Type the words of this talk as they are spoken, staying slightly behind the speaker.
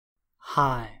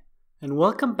Hi, and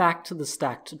welcome back to the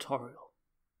Stack tutorial.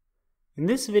 In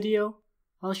this video,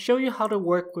 I'll show you how to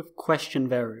work with question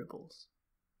variables.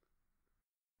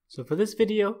 So for this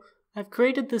video, I've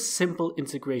created this simple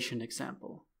integration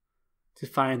example to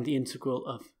find the integral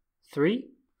of 3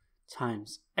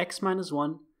 times x minus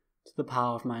 1 to the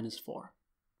power of minus 4.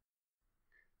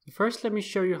 So first, let me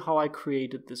show you how I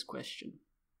created this question.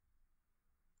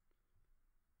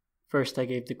 First, I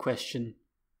gave the question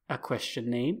a question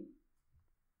name.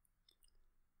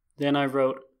 Then I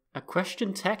wrote a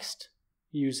question text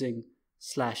using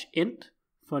 /int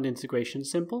for an integration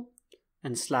symbol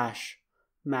and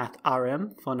 /mathrm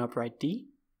for an upright d.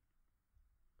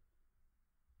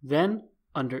 Then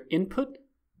under input,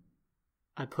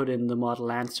 I put in the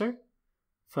model answer,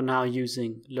 for now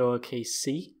using lowercase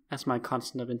c as my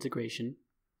constant of integration.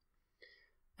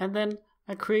 And then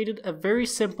I created a very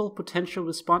simple potential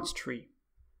response tree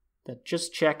that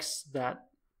just checks that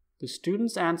the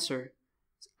student's answer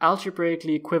is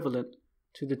algebraically equivalent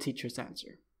to the teacher's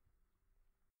answer.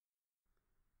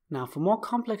 Now, for more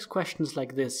complex questions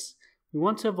like this, we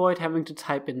want to avoid having to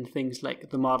type in things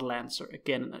like the model answer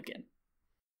again and again.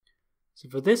 So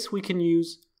for this, we can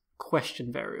use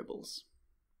question variables.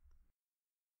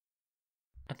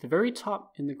 At the very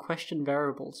top in the question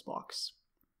variables box,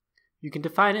 you can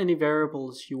define any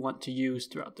variables you want to use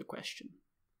throughout the question.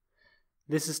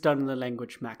 This is done in the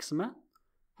language Maxima,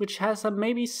 which has a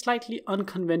maybe slightly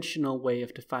unconventional way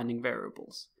of defining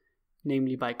variables,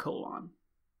 namely by colon.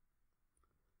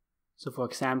 So for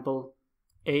example,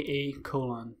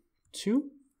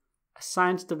 AA:2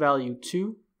 assigns the value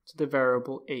 2 to the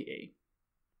variable AA.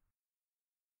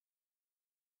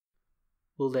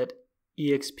 We'll let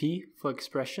exp for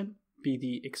expression be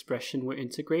the expression we're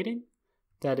integrating,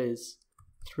 that is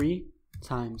 3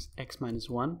 times x minus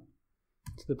 1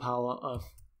 to the power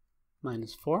of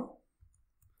minus 4.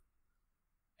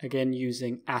 Again,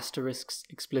 using asterisks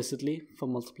explicitly for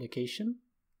multiplication.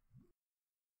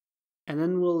 And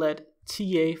then we'll let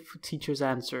TA for teacher's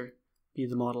answer be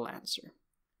the model answer.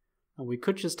 And we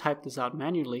could just type this out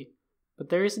manually, but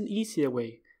there is an easier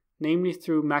way, namely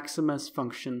through Maxima's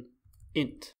function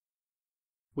int,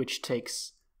 which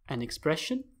takes an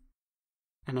expression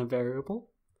and a variable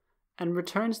and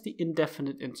returns the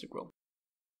indefinite integral.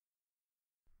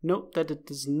 Note that it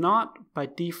does not by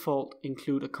default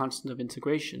include a constant of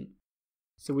integration,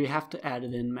 so we have to add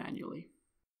it in manually.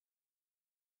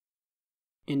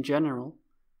 In general,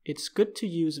 it's good to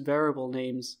use variable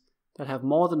names that have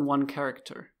more than one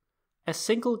character, as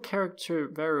single character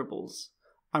variables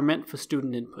are meant for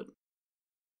student input.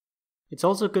 It's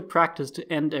also good practice to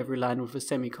end every line with a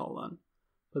semicolon,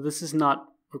 but this is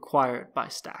not required by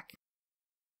Stack.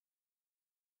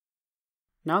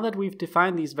 Now that we've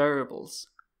defined these variables,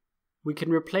 we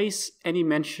can replace any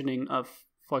mentioning of,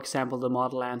 for example, the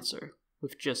model answer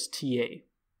with just TA.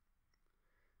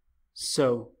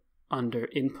 So, under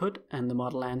input and the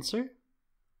model answer,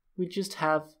 we just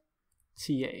have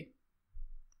TA.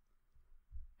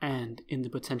 And in the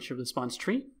potential response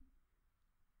tree,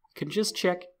 we can just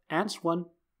check ans1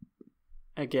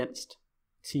 against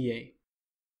TA.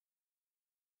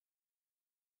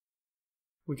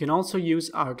 We can also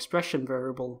use our expression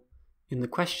variable in the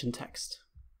question text,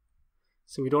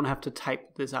 so we don't have to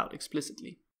type this out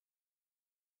explicitly.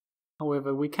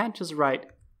 However, we can't just write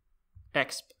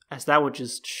exp, as that would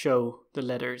just show the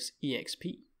letters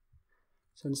exp.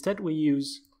 So instead we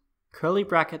use curly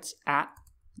brackets at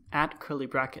curly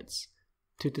brackets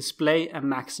to display a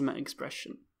Maxima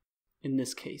expression, in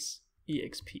this case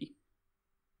exp.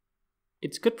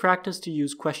 It's good practice to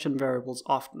use question variables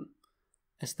often,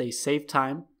 as they save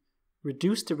time,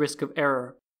 reduce the risk of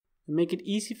error, and make it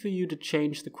easy for you to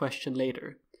change the question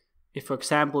later, if for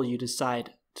example you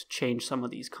decide to change some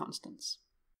of these constants.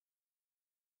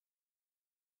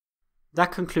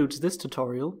 That concludes this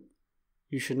tutorial.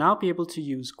 You should now be able to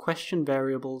use question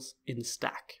variables in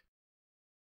Stack.